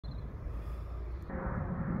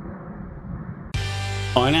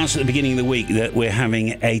I announced at the beginning of the week that we're having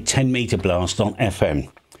a 10-metre blast on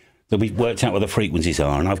FM. That we've worked out what the frequencies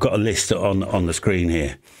are, and I've got a list on the screen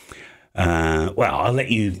here. Well, I'll let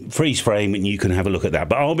you freeze frame and you can have a look at that.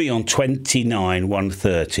 But I'll be on 29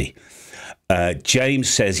 130. James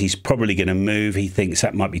says he's probably going to move. He thinks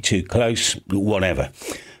that might be too close, whatever.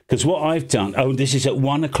 Because what I've done, this is at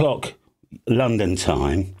 1 o'clock London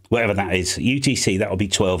time, whatever that is, UTC, that'll be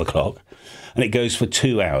 12 o'clock, and it goes for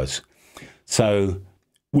 2 hours. So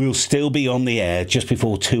we'll still be on the air just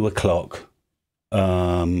before 2 o'clock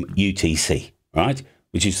UTC, right?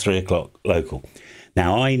 Which is 3 o'clock local.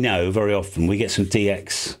 Now, I know very often we get some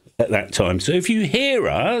DX at that time. So if you hear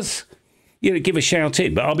us, give a shout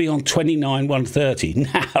in. But I'll be on 29 130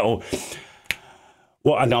 now.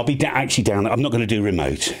 Well, and I'll be actually down. I'm not going to do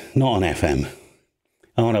remote, not on FM.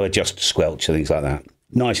 I want to adjust squelch and things like that.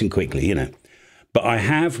 Nice and quickly, But I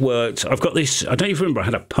have worked. I've got this. I don't even remember. I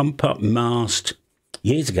had a pump-up mast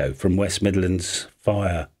years ago from West Midlands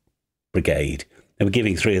Fire Brigade. They were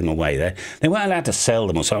giving 3 of them away there. They weren't allowed to sell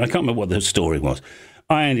them or something. I can't remember what the story was.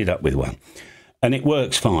 I ended up with one. And it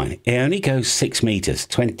works fine. It only goes 6 metres,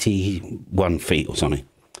 21 feet or something.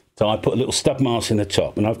 So I put a little stub mast in the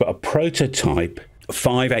top, and I've got a prototype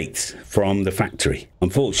 5/8 from the factory.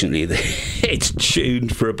 Unfortunately, it's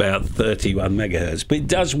tuned for about 31 megahertz, but it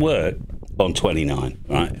does work on 29,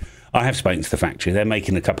 right? I have spoken to the factory. They're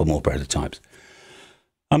making a couple more prototypes.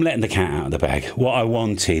 I'm letting the cat out of the bag. What I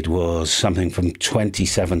wanted was something from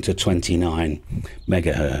 27 to 29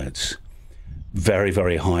 megahertz. Very,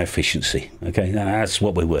 very high efficiency. Okay, now that's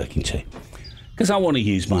what we're working to. Because I want to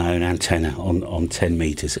use my own antenna on 10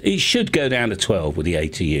 metres. It should go down to 12 with the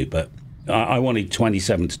ATU, but I wanted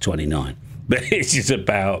 27 to 29. But it's just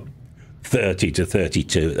about 30 to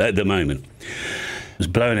 32 at the moment. I was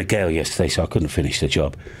blowing a gale yesterday, so I couldn't finish the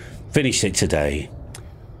job. Finished it today.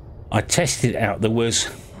 I tested it out. There was,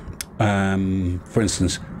 for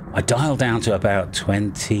instance, I dialed down to about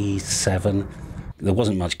 27. There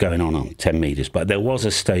wasn't much going on 10 metres, but there was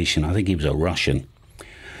a station, I think he was a Russian,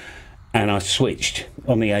 and I switched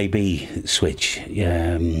on the AB switch.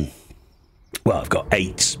 Well, I've got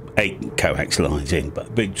eight coax lines in,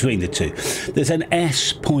 but between the two, there's an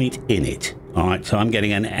S point in it. All right, so I'm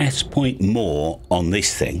getting an S point more on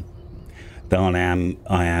this thing than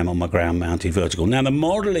I am on my ground-mounted vertical. Now, the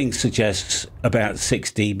modelling suggests about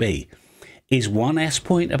 6 dB. Is one S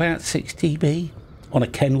point about 6 dB on a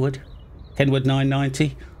Kenwood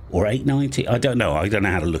 990 or 890? I don't know. I don't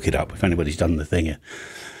know how to look it up if anybody's done the thing.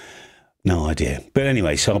 No idea. But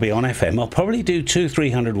anyway, so I'll be on FM. I'll probably do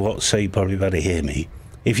 200-300 watts, so you probably better hear me.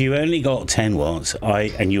 If you only got 10 watts,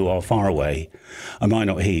 and you are far away, I might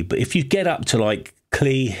not hear you. But if you get up to like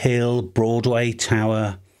Clee Hill, Broadway,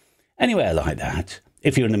 Tower, anywhere like that,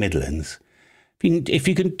 if you're in the Midlands, if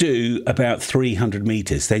you can do about 300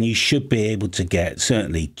 metres, then you should be able to get,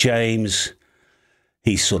 certainly, James,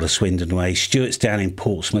 he's sort of Swindon way. Stuart's down in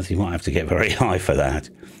Portsmouth. You might have to get very high for that.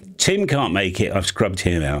 Tim can't make it. I've scrubbed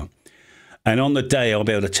him out. And on the day, I'll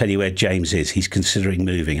be able to tell you where James is. He's considering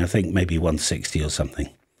moving. I think maybe 160 or something.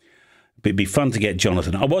 But it'd be fun to get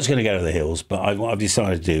Jonathan. I was going to go to the hills, but what I've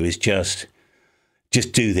decided to do is just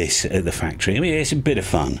do this at the factory. I mean, it's a bit of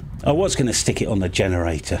fun. I was going to stick it on the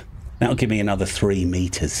generator. That'll give me another 3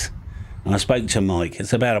 metres. And I spoke to Mike.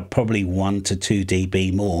 It's about probably 1 to 2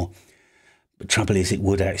 dB more. But the trouble is, it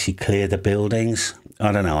would actually clear the buildings.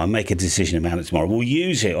 I don't know. I'll make a decision about it tomorrow. We'll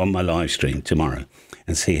use it on my live stream tomorrow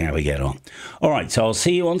and see how we get on. All right, so I'll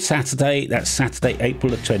see you on Saturday. That's Saturday, April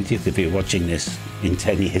the 20th. If you're watching this in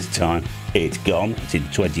 10 years' time, it's gone. It's in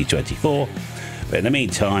 2024. But in the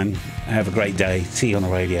meantime, have a great day. See you on the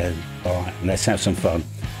radio. All right, and let's have some fun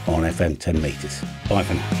on FM 10 metres. Bye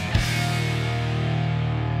for now.